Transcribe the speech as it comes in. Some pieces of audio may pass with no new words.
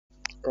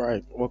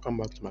Alright, welcome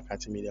back to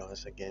Makati Media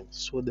once again.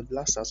 So the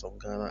Blasters of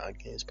Ghana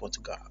against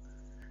Portugal.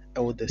 I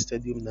was the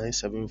stadium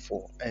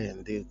 974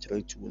 and they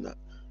 3-2 na.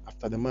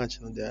 After the match,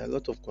 there are a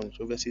lot of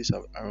controversies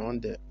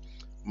around the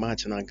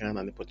match in Ghana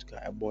and the Portugal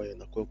boy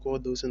and I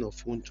those in a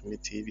phone to me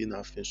TV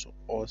and so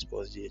all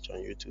sports GH on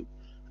YouTube.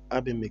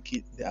 I've been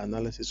making the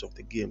analysis of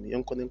the game.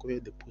 You can hear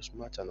the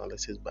post-match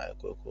analysis by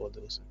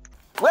those.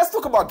 Let's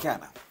talk about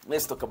Ghana.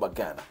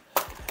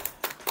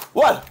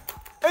 Well,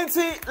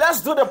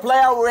 let's do the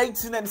player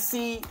rating and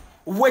see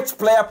which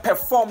player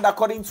performed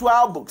according to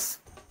our books.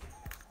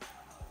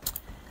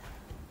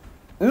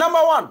 Number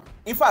one,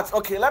 in fact,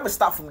 okay, let me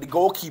start from the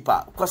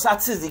goalkeeper because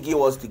Atizigi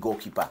was the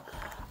goalkeeper.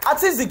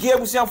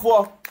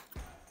 Atizigi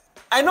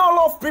I know a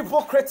lot of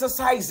people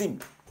criticize him.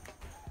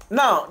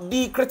 Now,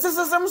 the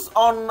criticisms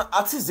on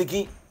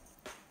Atizigi,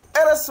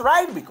 it is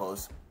right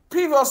because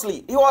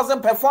previously he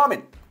wasn't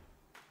performing.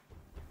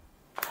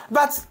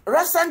 But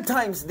recent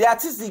times, the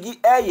Atizigi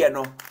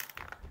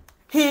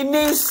he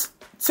needs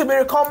to be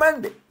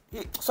recommended.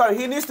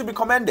 He needs to be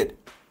commended.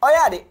 Oh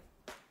yeah,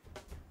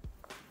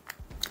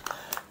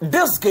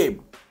 this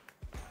game,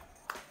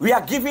 we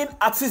are giving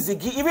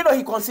Atizigi, even though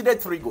he conceded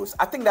 3 goals,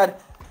 I think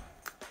that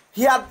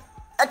he had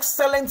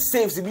excellent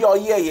saves.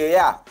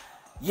 Yema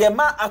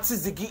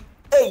Atizigi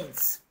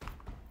 8.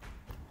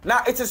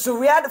 Now, it is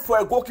weird for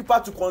a goalkeeper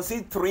to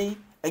concede 3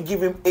 and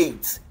give him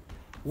 8.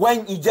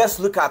 When you just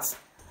look at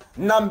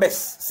numbers,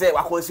 say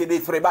I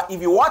conceded 3. But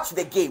if you watch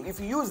the game, if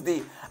you use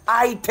the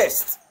eye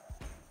test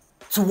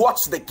to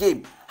watch the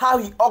game, how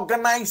he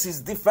organized his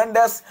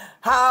defenders,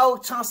 how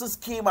chances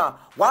came out,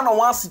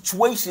 one-on-one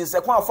situations, I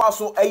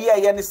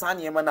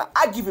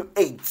give him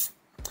 8.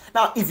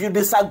 Now, if you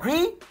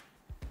disagree,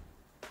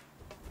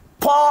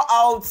 pour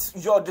out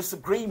your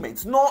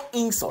disagreements, no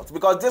insult,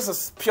 because this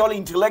is purely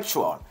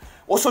intellectual.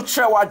 Also,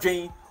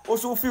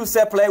 also feel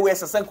say play where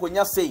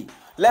say,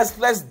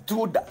 let's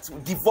do that,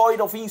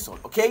 devoid of insult,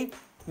 okay?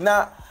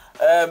 Now,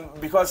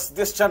 because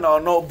this channel,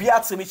 no, be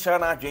at me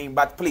channel,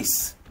 but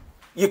please,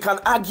 you can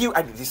argue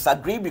and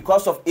disagree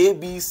because of A,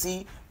 B,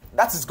 C.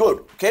 That is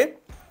good, okay?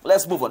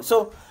 Let's move on.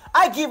 So,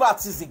 I give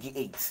Atizigi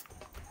 8.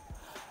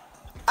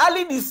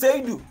 Ali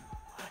Diseidu,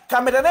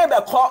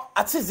 Kamedanebe call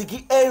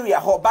Atizigi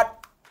area, but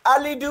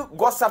Alidu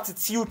got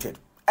substituted.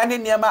 And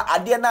then Yama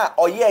Adiana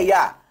or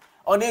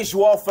on a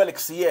Joao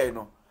Felix here, you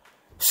know.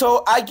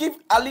 So I give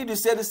Ali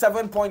Diseidu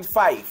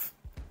 7.5.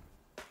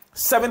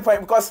 7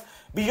 point because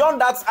beyond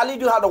that,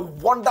 Alidu had a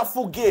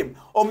wonderful game.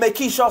 Or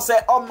making sure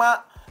say,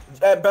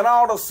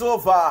 Bernardo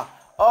Silva,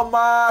 in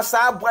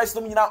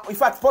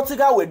fact,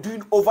 Portugal were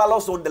doing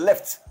overloads on the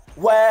left,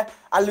 where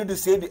Alidu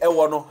said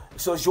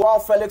so Joao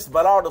Felix,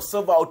 Bernardo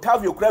Silva,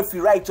 Otavio Crefi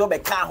right over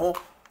Cajo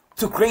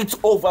to create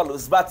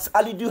overloads. But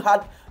Alidu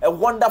had a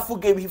wonderful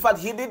game. In fact,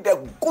 he did a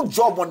good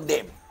job on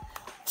them.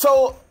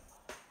 So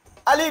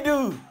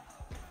Alidu,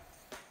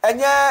 and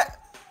you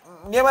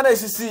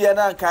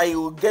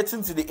get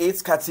into the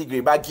 8th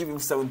category, but I give him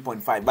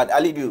 7.5. But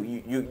Alidu,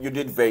 you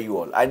did very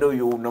well. I know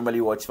you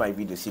normally watch my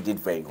videos. You did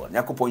very well.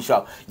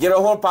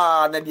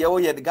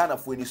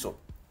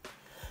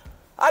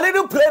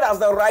 Alidu played as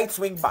the right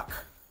wing back.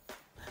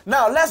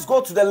 Now let's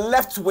go to the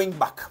left wing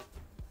back.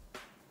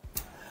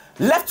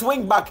 Left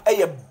wing back,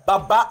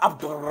 Baba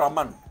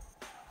Abdurrahman.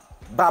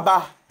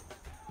 Baba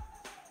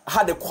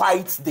had a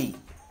quiet day.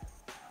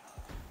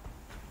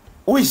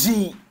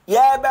 The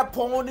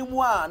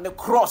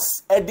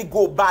cross Eddie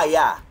go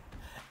by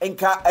and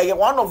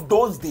one of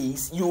those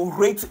days you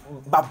rate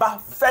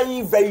Baba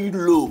very, very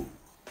low.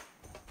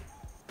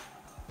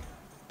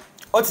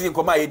 But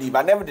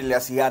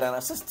nevertheless he had an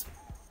assist.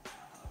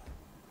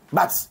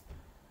 But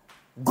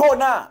go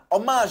now,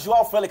 homage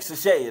Joao Felix to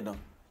say,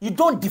 you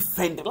don't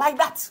defend it like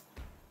that.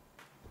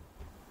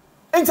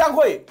 In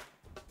Tangwe,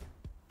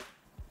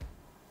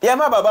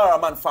 Baba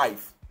Rahman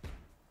 5.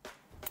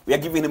 We are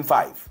giving him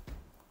 5.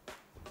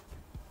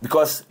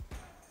 Because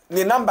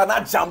the number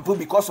not jump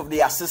because of the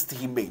assist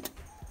he made.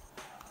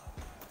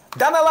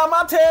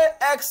 Danalamate,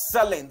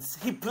 excellent.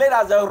 He played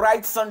as a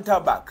right center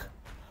back.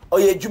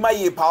 Oye Juma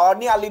ye power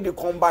nearly the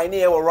combine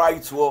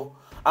right.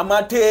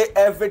 Amate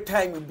every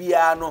time you be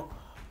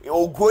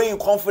growing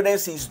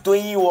confidence is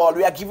doing you all.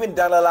 We are giving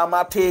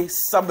Danalamate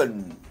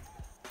 7.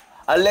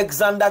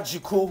 Alexander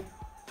Jiku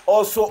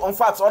also, in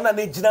fact, on an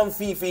Ejinam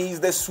Fifi, he's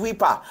the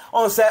sweeper.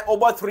 On say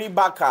over 3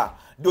 backer.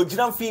 The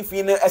Ejinam Fifi,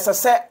 as I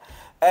said,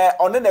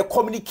 on then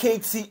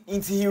communicate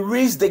until he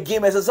reads the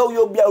game as so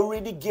you'll be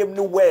already game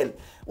no well.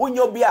 When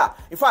you'll be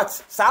in fact,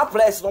 some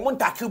players no one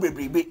tackle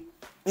baby.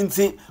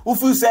 Until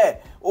if you say,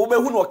 oh,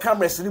 who no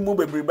cameras remove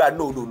baby,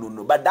 no.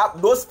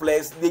 But those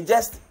players they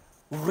just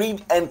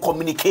read and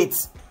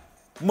communicate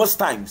most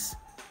times.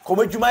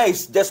 Komejuma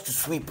is just to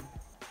sweep.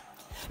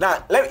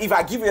 Now, if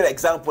I give you an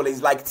example,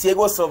 it's like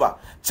Thiago Silva.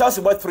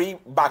 Chelsea bought 3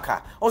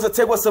 backer. Also,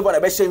 Thiago Silva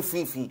and Abeshen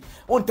Fifi.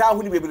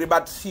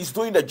 But he's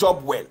doing the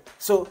job well.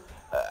 So,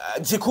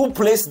 Jiku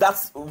plays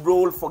that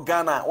role for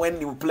Ghana when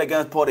he played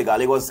against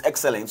Portugal. It was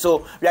excellent.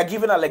 So, we are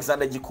giving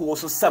Alexander Jiku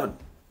also 7.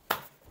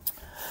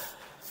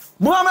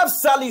 Mohamed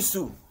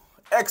Salisu,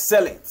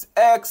 excellent.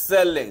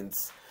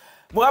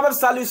 Mohamed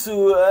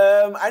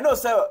Salisu, I know,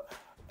 sir,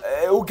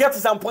 we'll get to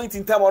some point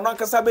in time. Onon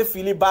Kasabe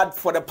feeling bad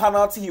for the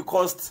penalty he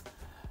caused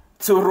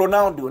to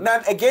Ronaldo.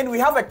 Now, again, we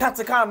have a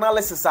tactical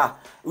analysis.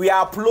 We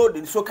are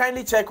uploading, so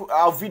kindly check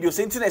our videos.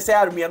 Internet say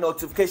a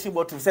notification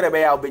button.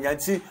 We are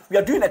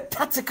doing a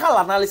tactical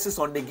analysis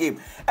on the game,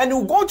 and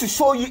we're going to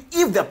show you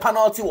if the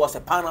penalty was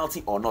a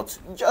penalty or not.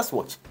 Just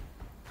watch.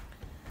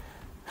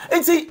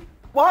 And see,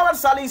 Mohamed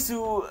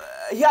Salisu,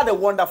 he had a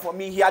wonder for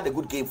me. He had a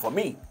good game for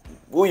me.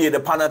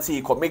 The penalty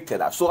he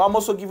committed. So I'm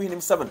also giving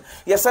him 7.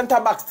 Yeah, centre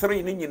back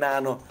 3.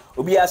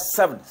 Obi has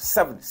 7.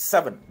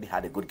 They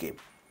had a good game.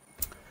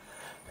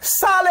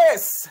 Salih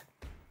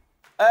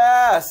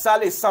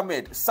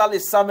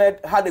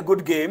Samed had a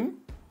good game.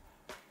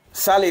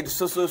 Salih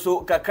so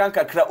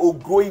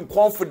kakra growing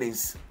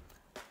confidence.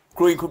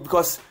 Growing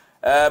because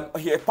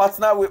he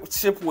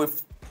partnership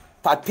with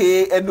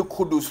Pate and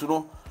Kudus, you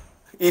know.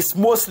 It's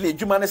mostly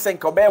Jumane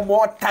Senko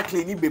more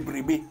tackling ni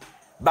bebribe.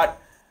 But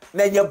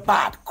Nenya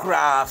bad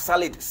crap,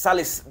 Salih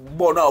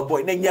bono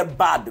boy, Nenya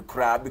bad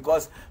crap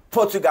because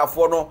Portugal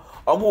for no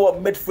omo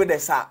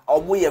midfielders are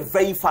omo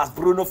very fast.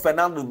 Bruno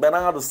Fernandes,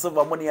 Bernardo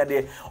Silva, money are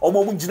there.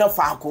 Omo munjina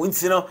fako.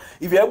 You know,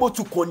 if you're able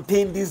to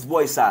contain these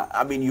boys,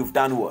 I mean, you've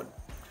done well.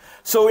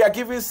 So we are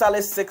giving Salih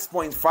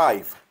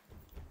 6.5.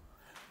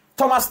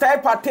 Thomas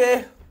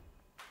Partey.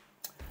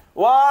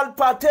 Well,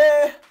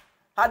 Partey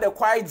had a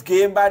quiet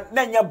game, but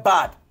Nenya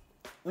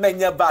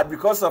bad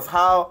because of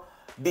how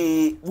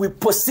we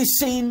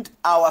positioned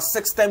our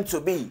system to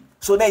be.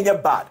 So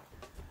Nenya bad.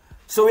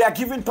 So we are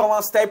giving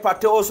Thomas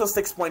Partey also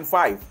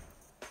 6.5.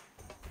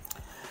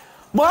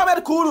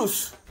 Mohamed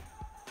Kudus.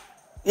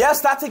 Yeah,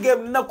 starting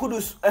game na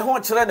Kudus. I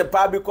want to run the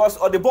part because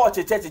on the ball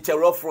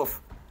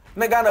rough.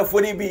 Nagana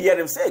for be here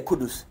them say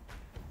Kudus.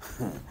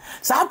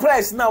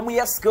 Surprise now we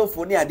are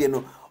skillful near the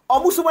no.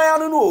 Omusuma ya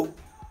no.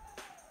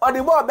 On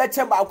the ball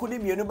better ba kuni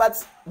mienu but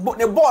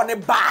the ball ne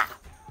ba.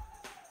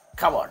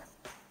 Come on.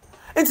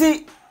 And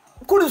see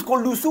Kudus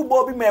could lose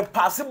ball be me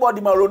pass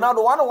body ma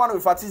Ronaldo 1-on-1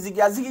 with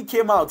Ziggy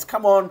came out.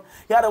 Come on.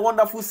 He had a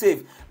wonderful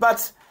save.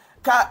 But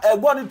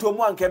going to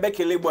one Quebec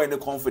labor in the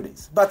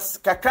confidence. But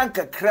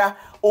Kakanka kra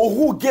or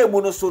who game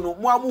monosono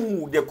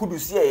Mwamu de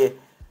Kudus ye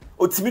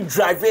or to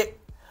drive it.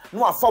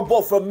 No a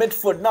football from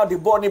midfield. Now the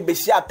ball in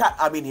Beshiata.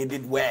 I mean he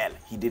did well.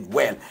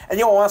 And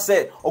you want to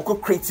say Oko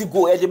crazy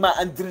go Ejima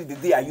and 3 the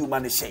day are you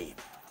man shame.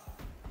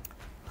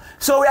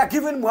 So we are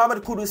giving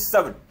Mohamed Kudus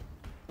 7.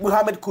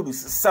 Mohamed Kudus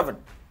 7.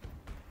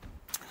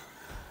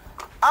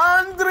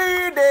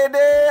 Andre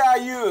Dede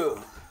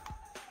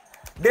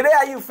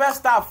are you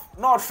first half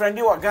not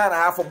friendly or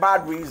Ghana for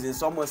bad reasons.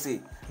 Someone say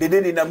they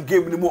didn't them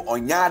game anymore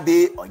on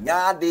Yade.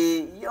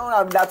 You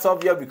know that's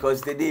obvious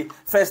because they did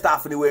first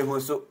half anyway.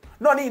 So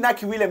no need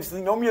Naki Williams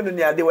they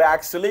were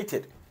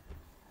isolated.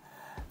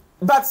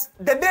 But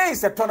the day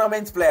is a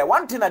tournament player.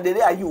 One thing that the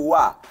day you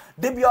are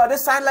they be on the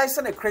sidelines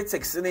and the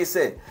critics and they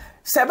say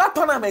Seba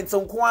tournaments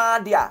on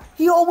Kwadia.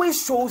 He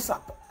always shows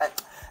up.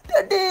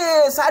 The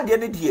day is at the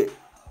end of the year.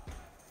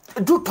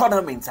 Do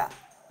tournaments.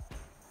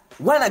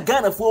 When a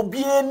Ghana for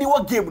be any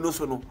game,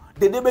 no,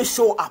 they never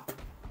show up.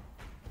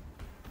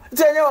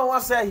 Anyone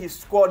once said he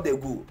scored the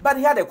goal, but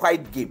he had a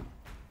quiet game.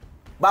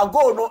 But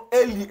goal no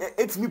early.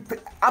 It's me.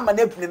 I'm a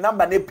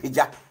number ne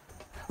pija.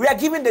 We are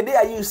giving the day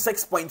I use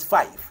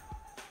 6.5.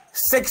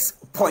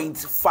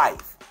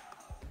 6.5.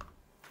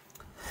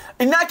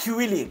 Inaki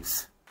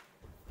Williams.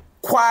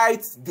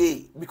 Quiet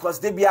day because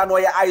they be no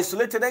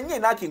isolated and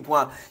Inaki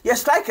kwa.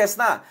 Yes, strikers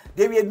now.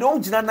 They be no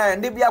jina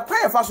and they be a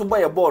quite fast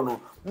boy a ball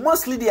no.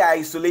 Mostly they are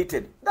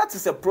isolated. That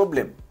is a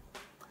problem.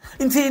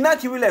 Inti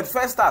Inaki Williams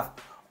first half.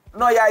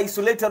 No, you are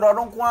isolated or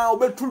don't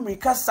want to be me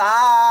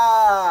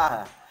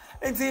kasa.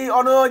 Inti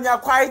ono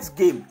nya quiet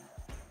game.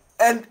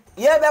 And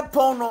yeah, that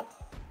pono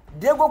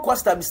Diego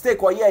Costa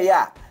mistake or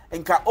yeah.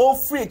 And ka all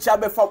free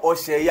chabe from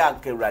Oshaya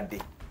and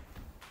Kerade.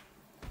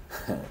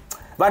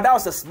 But that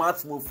was a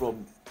smart move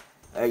from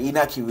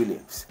Inaki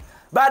Williams.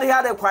 But he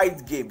had a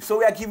quiet game. So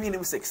we are giving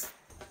him 6.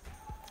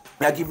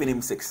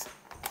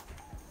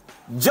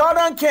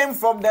 Jordan came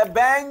from the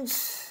bench.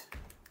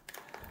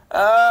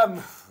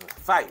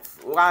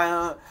 5.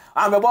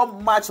 I'm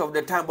about much of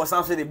the time, but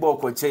some say the ball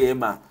could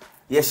Chema.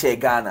 Yes,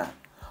 Ghana.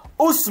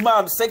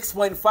 Usman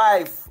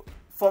 6.5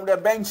 from the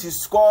bench. He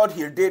scored.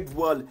 He did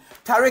well.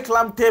 Tariq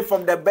Lamptey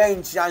from the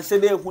bench. And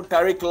said who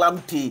Tariq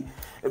Lamptey.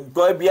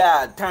 Go be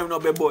a time no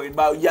be boy.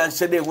 But Yan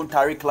said who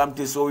Tariq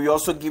Lamptey. So we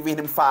also giving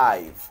him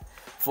 5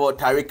 for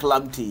Tariq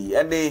Lamptey.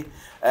 And the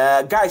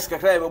guys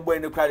kakra boy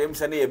in the crowd. Him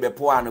say be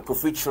poano. Ko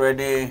feature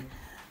ne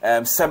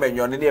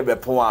Semenyo ne be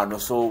poano.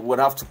 So we'll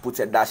have to put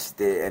a dash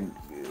there and.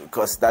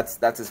 Because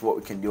that is what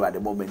we can do at the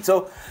moment.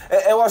 So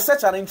it was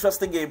such an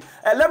interesting game.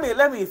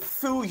 Let me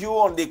fill you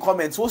on the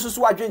comments. What's this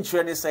what you're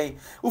training saying?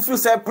 If you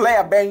say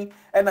player bang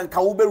and then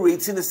can be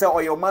rating the say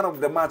or your man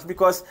of the match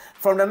because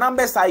from the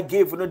numbers I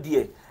gave, you know,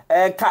 dear,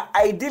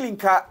 ideally,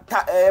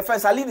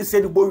 first I need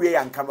say the boy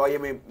and come or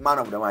man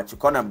of the match. You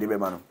can't be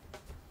man.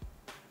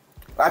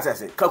 As I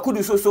say,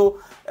 Kakudu so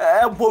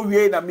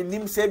boy and I mean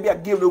him say be a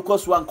game of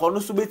course one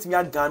corner to beat me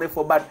at Ghana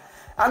for but.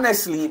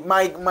 Honestly,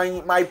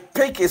 my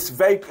pick is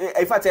very,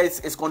 in fact,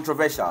 it's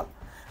controversial.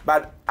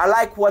 But I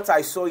like what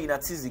I saw in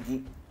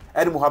Atizigi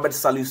and Mohamed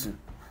Salisu.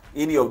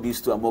 Any of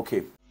these two, I'm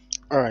okay.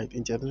 All right,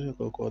 international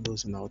call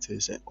those now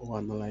say or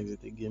analyze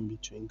the game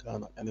between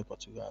Ghana and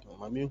Portugal.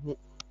 I mean, who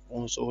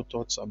also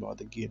thoughts about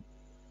the game.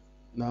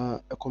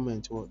 Now a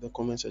comment or the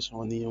comment section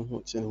on the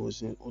who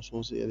was in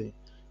also say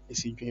is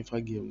he doing for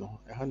game now.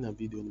 I had a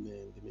video in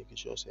the making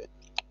sure say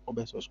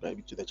or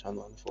subscribe to the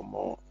channel for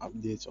more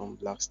updates on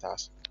Black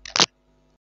Stars.